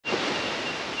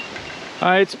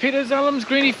Hi, it's Peter Zalum's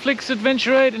Griniflix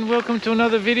Adventure 8 and welcome to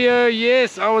another video.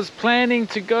 Yes, I was planning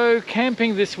to go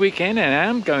camping this weekend and I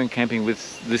am going camping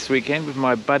this weekend with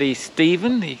my buddy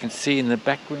Stephen. You can see in the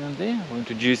background there. I'll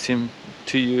introduce him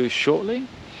to you shortly.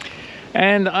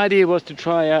 And the idea was to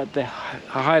try out the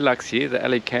Hilux here, the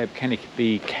Alu-Cab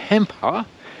Canopy Camper.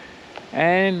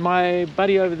 And my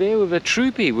buddy over there with a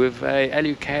Troopy, with a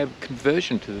Alu-Cab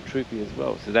conversion to the Troopy as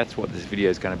well. So that's what this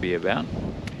video is going to be about.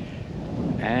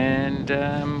 And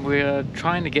we're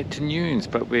trying to get to Nunes,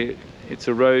 but it's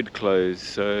a road closed,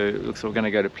 so it looks like we're going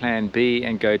to go to plan B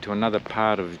and go to another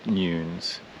part of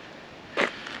Nunes.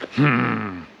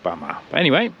 Bummer. But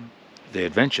anyway, the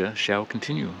adventure shall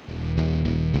continue.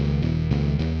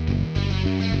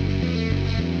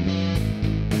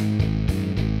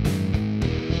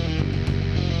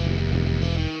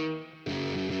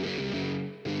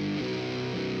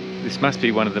 This must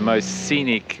be one of the most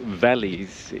scenic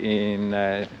valleys in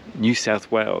New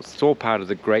South Wales. It's all part of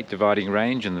the Great Dividing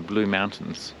Range and the Blue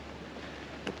Mountains.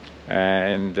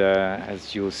 And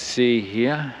as you'll see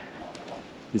here,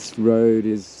 this road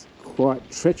is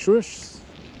quite treacherous.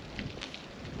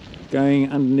 Going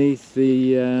underneath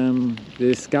the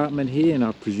escarpment here, and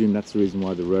I presume that's the reason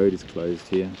why the road is closed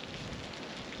here.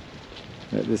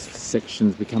 This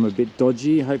section's become a bit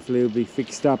dodgy. Hopefully it'll be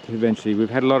fixed up eventually. We've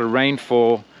had a lot of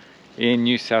rainfall in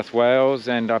New South Wales,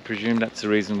 and I presume that's the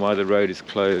reason why the road is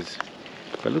closed.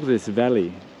 But look at this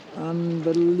valley,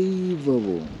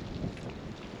 unbelievable.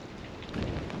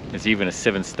 There's even a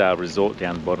 7-star resort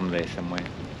down the bottom there somewhere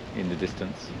in the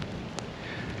distance.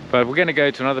 But we're going to go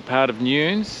to another part of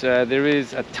Nunes. There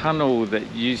is a tunnel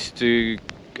that used to,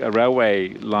 a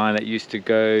railway line that used to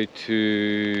go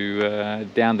to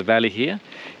down the valley here.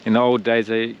 In the old days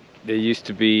there used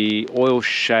to be oil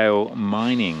shale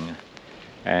mining,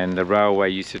 and the railway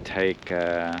used to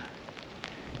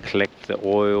collect the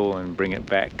oil and bring it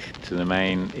back to the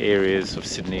main areas of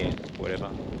Sydney, whatever.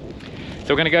 So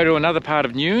we're going to go to another part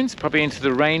of Nunes, probably into the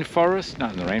rainforest,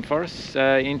 not in the rainforest,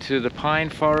 into the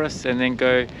pine forest, and then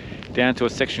go down to a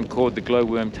section called the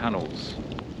glowworm tunnels.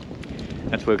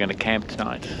 That's where we're going to camp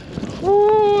tonight.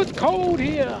 Oh, it's cold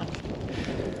here.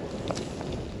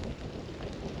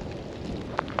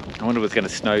 I wonder if it's going to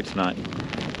snow tonight.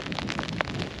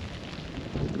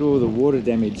 Look at all the water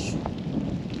damage.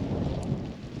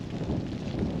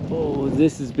 Oh,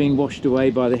 this is being washed away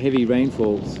by the heavy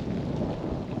rainfalls.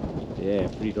 Yeah,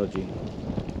 pretty dodgy.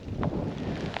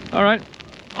 Alright,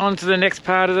 on to the next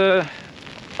part of the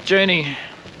journey.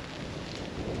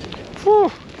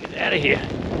 Whew, get out of here.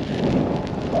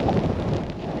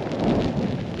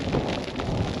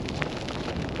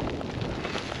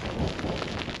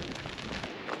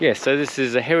 Yeah, so this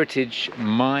is a heritage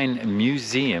mine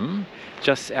museum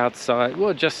just outside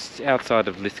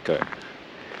of Lithgow.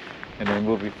 And then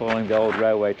we'll be following the old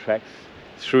railway tracks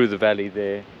through the valley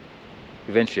there,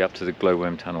 eventually up to the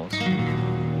glowworm tunnels.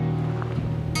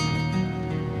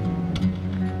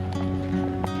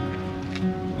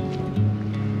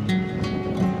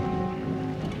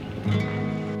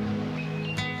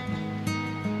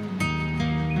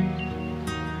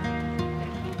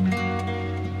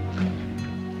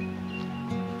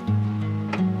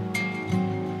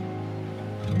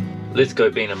 Lithgow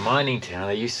being a mining town,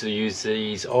 they used to use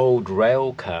these old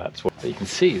rail carts. Well, you can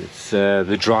see it's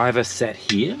the driver sat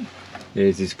here.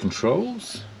 There's his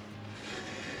controls,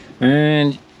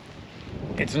 and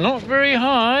it's not very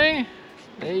high.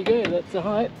 There you go, that's the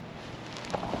height.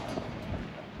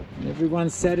 And everyone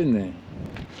sat in there.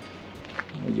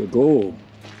 There you go.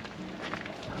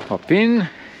 Hop in,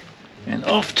 and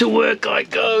off to work I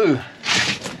go.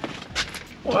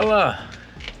 Voila.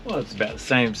 Well, it's about the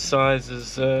same size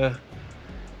as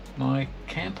my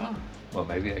camper. Well,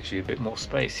 maybe actually a bit more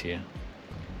space here.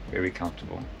 Very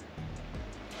comfortable.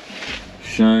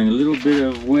 Showing a little bit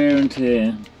of wear and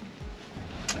tear.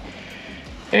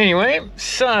 Anyway,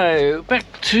 so back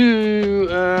to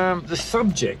the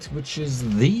subject, which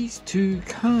is these two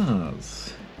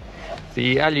cars.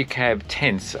 The Alu-Cab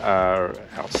tents are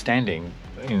outstanding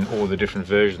in all the different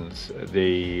versions.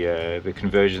 The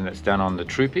conversion that's done on the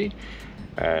Troopy,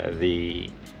 the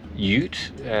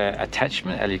ute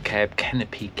attachment, Alu-Cab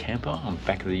Canopy Camper on the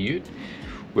back of the ute,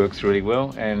 works really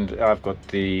well. And I've got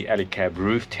the Alu-Cab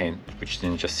roof tent, which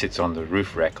then just sits on the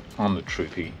roof rack on the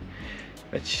Troopy,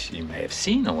 which you may have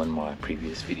seen on one of my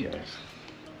previous videos.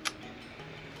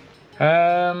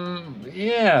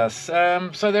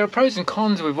 So there are pros and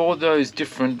cons with all those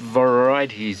different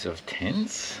varieties of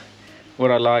tents.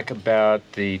 What I like about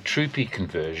the Troopy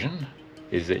conversion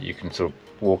is that you can sort of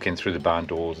walk in through the barn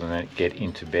doors and then get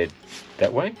into bed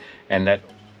that way, and that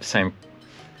same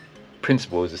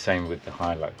principle is the same with the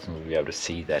Hilux, and we'll be able to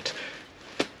see that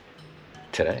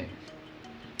today.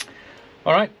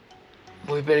 All right,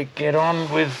 we better get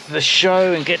on with the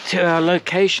show and get to our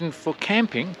location for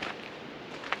camping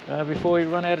before we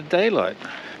run out of daylight.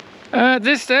 At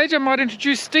this stage I might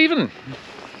introduce Stephen.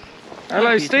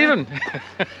 Hello, Stephen.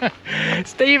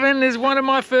 Stephen is one of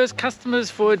my first customers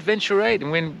for Adventure 8,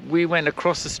 and when we went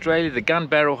across Australia, the Gun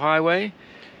Barrel Highway,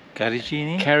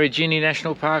 Karijini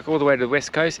National Park, all the way to the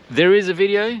west coast. There is a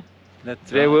video.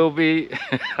 There will be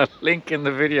a link in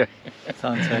the video.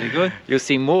 Sounds very good. You'll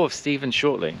see more of Stephen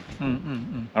shortly.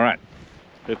 All right,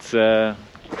 let's have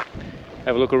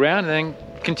a look around and then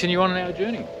continue on our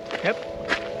journey. Yep.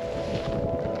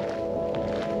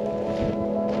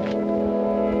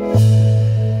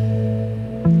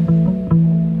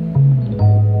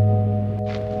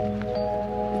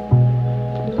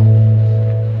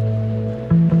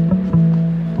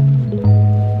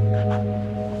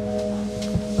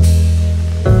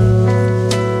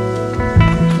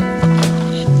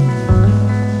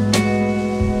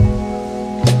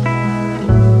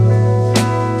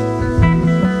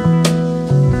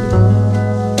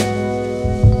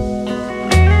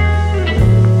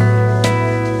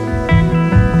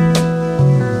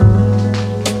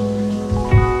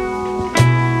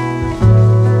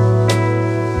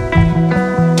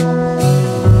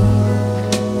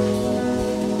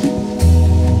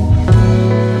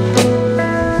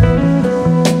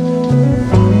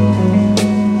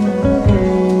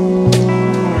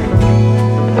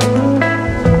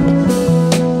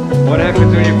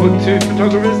 Two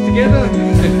photographers together.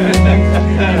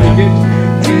 You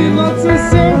get lots of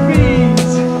selfies.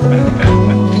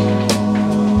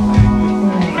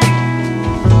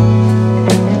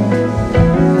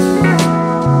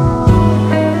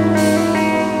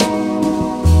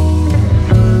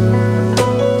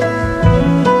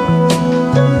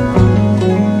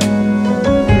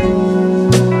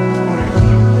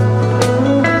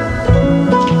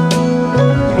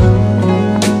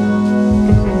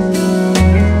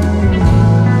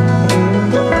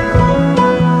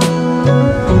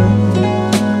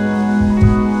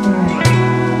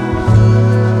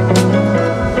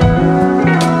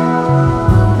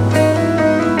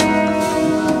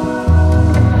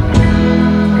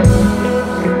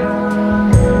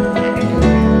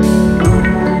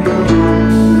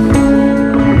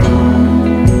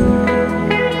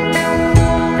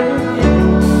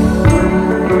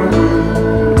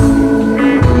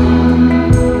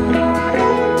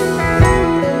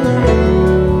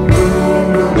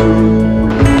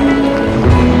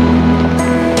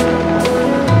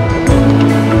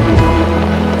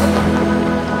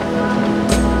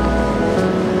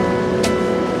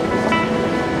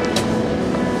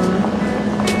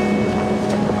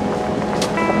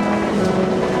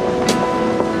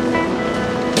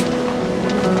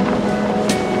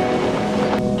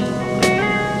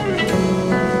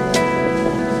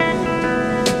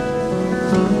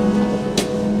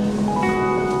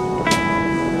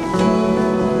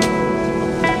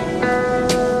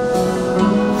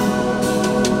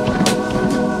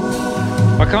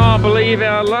 I can't believe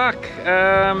our luck.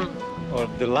 Or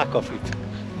the lack of it.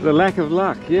 The lack of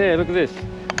luck, yeah, look at this.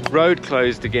 Road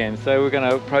closed again, so we're going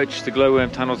to approach the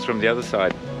glowworm tunnels from the other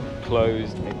side.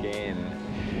 Closed again.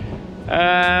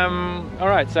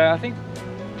 Alright, so I think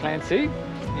plan C.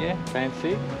 Yeah, plan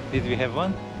C. Did we have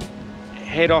one?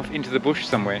 Head off into the bush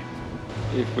somewhere.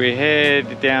 If we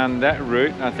head down that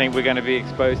route, I think we're going to be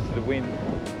exposed to the wind.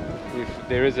 If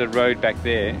there is a road back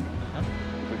there,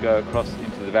 if we go across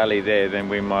into the valley there, then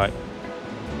we might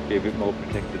be a bit more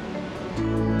protected.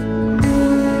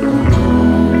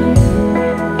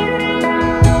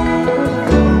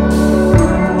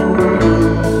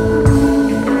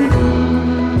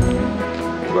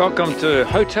 Welcome to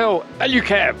Hotel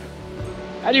Alu-Cab.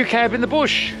 Alu-Cab in the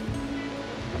bush.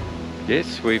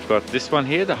 Yes, we've got this one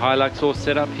here, the Hilux all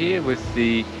set up here with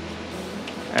the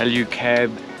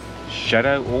Alu-Cab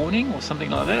shadow awning or something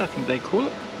like that, I think they call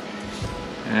it.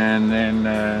 And then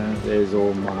there's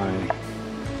all my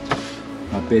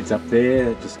beds up there.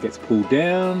 It just gets pulled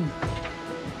down.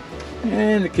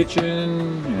 And the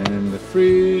kitchen and the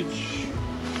fridge.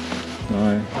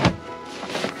 My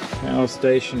power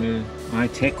station is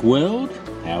high-tech world.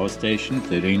 Power station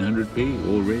 1300p,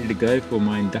 all ready to go for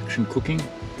my induction cooking.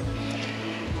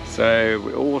 So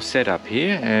we're all set up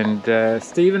here, and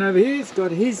Stephen over here has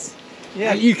got his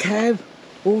Alu-Cab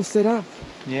all set up.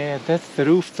 Yeah, that's the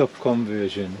rooftop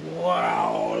conversion.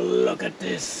 Wow, look at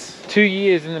this. 2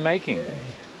 years in the making.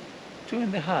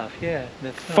 2.5, yeah.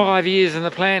 That's 5 years in the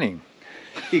planning.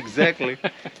 Exactly.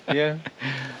 Yeah.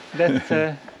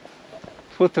 That's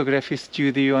photography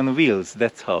studio on wheels.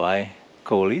 That's how I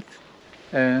call it.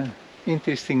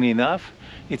 Interestingly enough,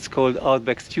 it's called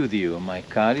Outback Studio. My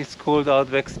car is called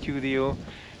Outback Studio,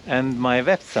 and my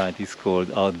website is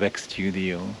called Outback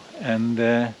Studio. And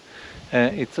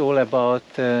it's all about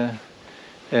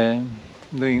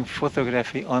doing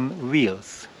photography on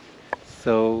wheels.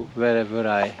 So wherever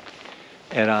I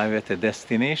arrive at a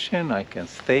destination, I can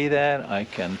stay there, I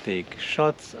can take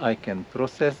shots, I can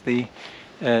process the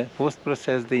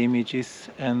post-process the images,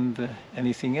 and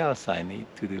anything else I need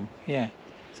to do. Yeah.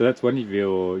 So that's one of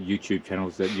your YouTube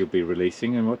channels that you'll be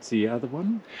releasing, and what's the other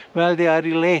one? Well, they are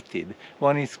related.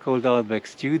 One is called Outback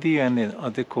Studio and the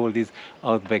other called is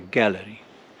Outback Gallery.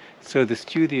 So the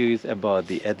studio is about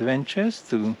the adventures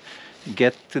to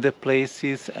get to the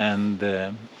places and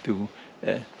to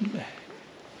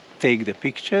take the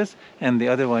pictures, and the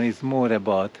other one is more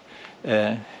about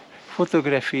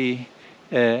photography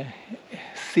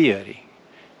theory.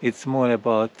 It's more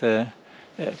about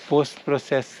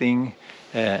post-processing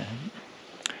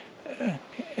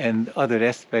and other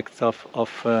aspects of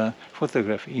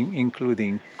photography,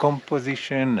 including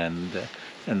composition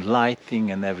and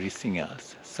lighting and everything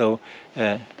else. So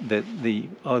the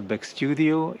Outback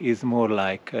Studio is more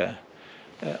like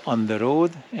on the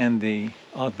road, and the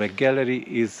Outback Gallery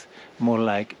is more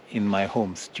like in my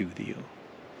home studio.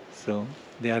 So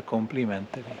they are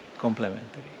complementary. You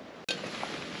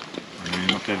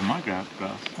knocked over my glass.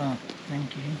 Oh,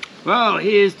 thank you. Well,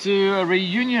 here's to a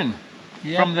reunion.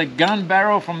 Yep. From the gun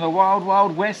barrel, from the wild,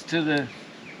 wild west to the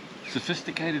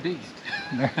sophisticated east.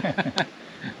 Okay.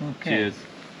 Cheers.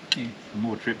 Cheers.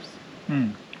 More trips.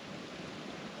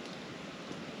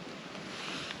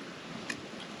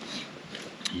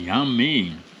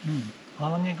 Yummy.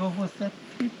 How long ago was that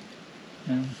trip?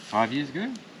 5 years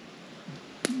ago?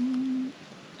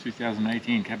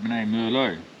 2018 Cabernet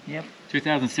Merlot. Yep.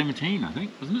 2017, I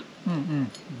think, wasn't it?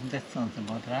 That sounds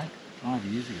about right. 5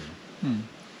 years ago.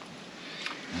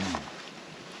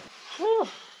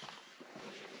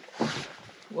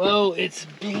 Well, it's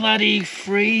bloody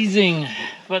freezing,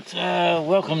 but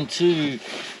welcome to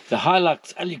the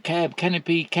Hilux Alu-Cab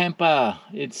Canopy Camper.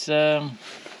 It's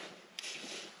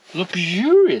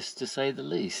luxurious, to say the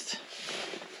least.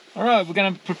 All right, we're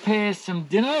going to prepare some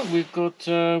dinner. We've got,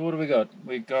 what do we got?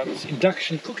 We've got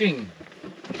induction cooking.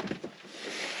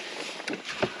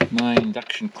 My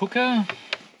induction cooker.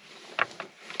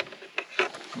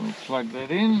 We'll plug that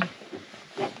in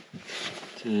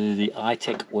to the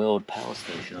iTech World power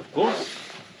station, of course.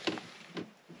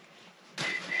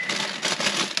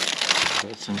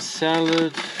 Got some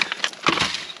salad,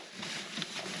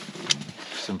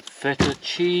 some feta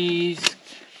cheese,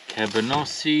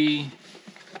 cabanossi,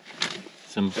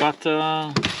 some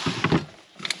butter.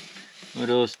 What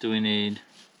else do we need?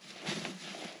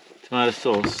 Tomato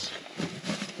sauce.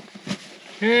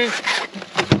 Okay,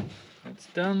 that's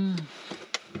done.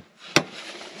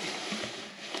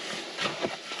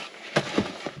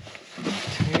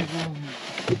 Table.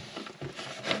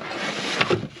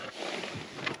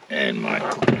 And my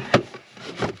cooker.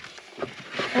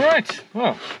 Alright,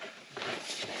 well,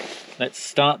 let's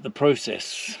start the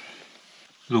process.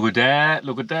 Look at that,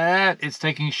 look at that, it's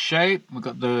taking shape. We've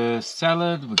got the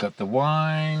salad, we've got the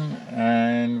wine,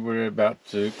 and we're about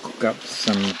to cook up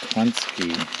some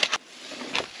Kransky.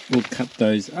 We'll cut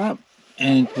those up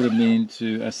and put them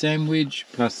into a sandwich,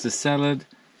 plus the salad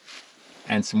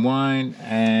and some wine,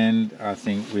 and I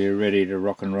think we're ready to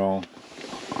rock and roll.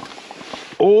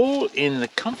 All in the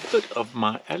comfort of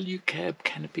my Alu-Cab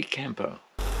Canopy Camper.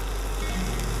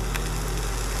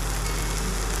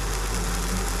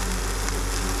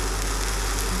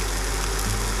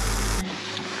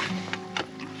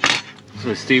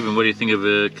 So Stephen, what do you think of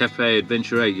a Cafe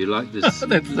Adventure 8? You like this?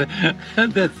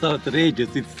 That's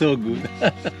outrageous, it's so good.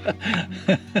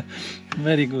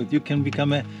 Very good. You can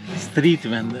become a street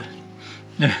vendor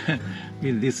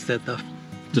with this setup.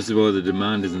 Just well, the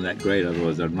demand isn't that great,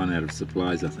 otherwise I'd run out of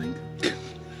supplies, I think.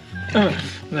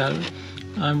 Well,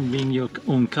 I'm being your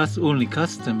only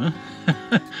customer.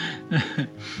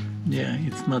 Yeah,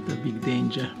 it's not a big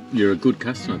danger. You're a good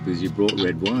customer because you brought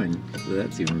red wine, so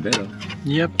that's even better.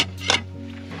 Yep.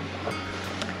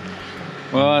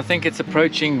 Well, I think it's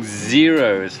approaching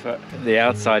 0 as far the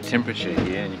outside temperature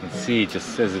here, and you can see it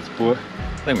just says it's boiled. I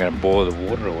think I'm going to boil the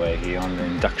water away here on the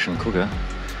induction cooker.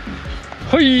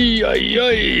 Hey,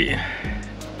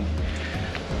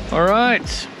 all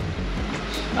right,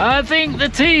 I think the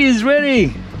tea is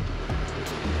ready.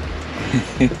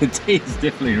 The tea is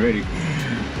definitely ready.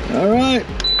 All right.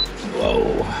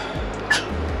 Whoa.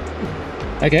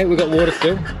 Okay, we've got water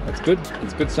still. That's good.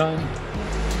 It's a good sign.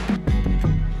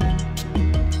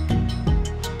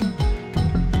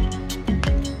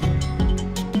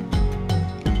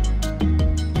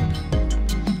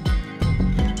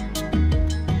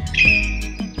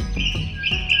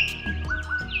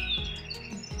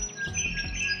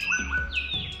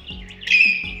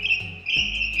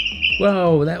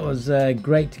 Well, that was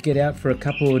great to get out for a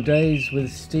couple of days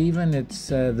with Stephen. It's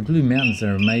the Blue Mountains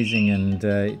are amazing, and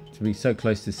to be so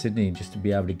close to Sydney, just to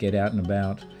be able to get out and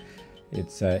about,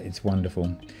 it's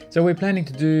wonderful. So we're planning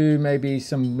to do maybe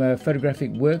some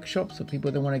photographic workshops for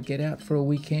people that want to get out for a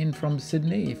weekend from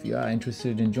Sydney. If you are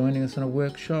interested in joining us on a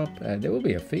workshop, there will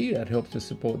be a fee that helps to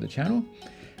support the channel.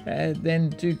 Then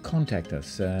do contact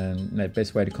us. The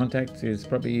best way to contact is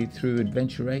probably through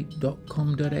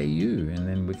adventure8.com.au, and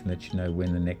then we can let you know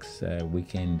when the next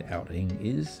weekend outing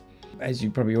is. As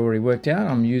you probably already worked out,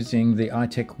 I'm using the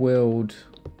iTech World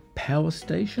power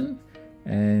station,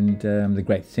 and the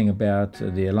great thing about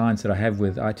the alliance that I have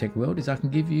with iTech World is I can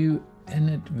give you an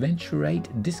Adventure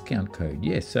 8 discount code.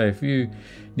 Yes, so if you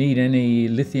need any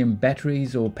lithium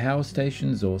batteries or power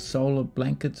stations or solar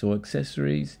blankets or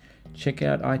accessories, check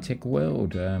out iTech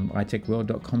World,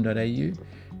 itechworld.com.au,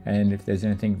 and if there's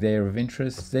anything there of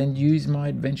interest, then use my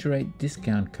Adventure 8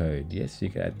 discount code. Yes, you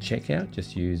can at checkout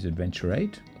just use Adventure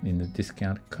 8 in the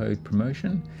discount code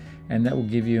promotion, and that will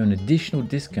give you an additional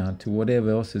discount to whatever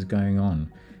else is going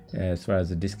on as far as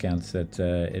the discounts that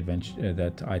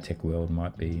that iTech World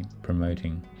might be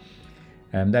promoting.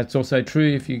 That's also true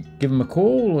if you give them a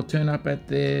call or turn up at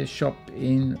their shop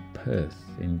in Perth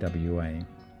in WA.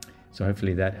 So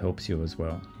hopefully that helps you as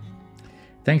well.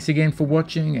 Thanks again for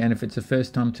watching, and if it's the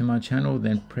first time to my channel,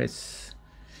 then press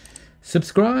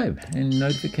subscribe and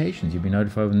notifications. You'll be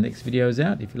notified when the next video is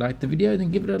out. If you like the video, then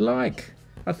give it a like,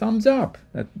 a thumbs up.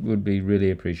 That would be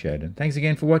really appreciated. Thanks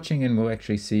again for watching, and we'll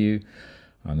actually see you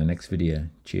on the next video.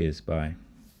 Cheers, bye.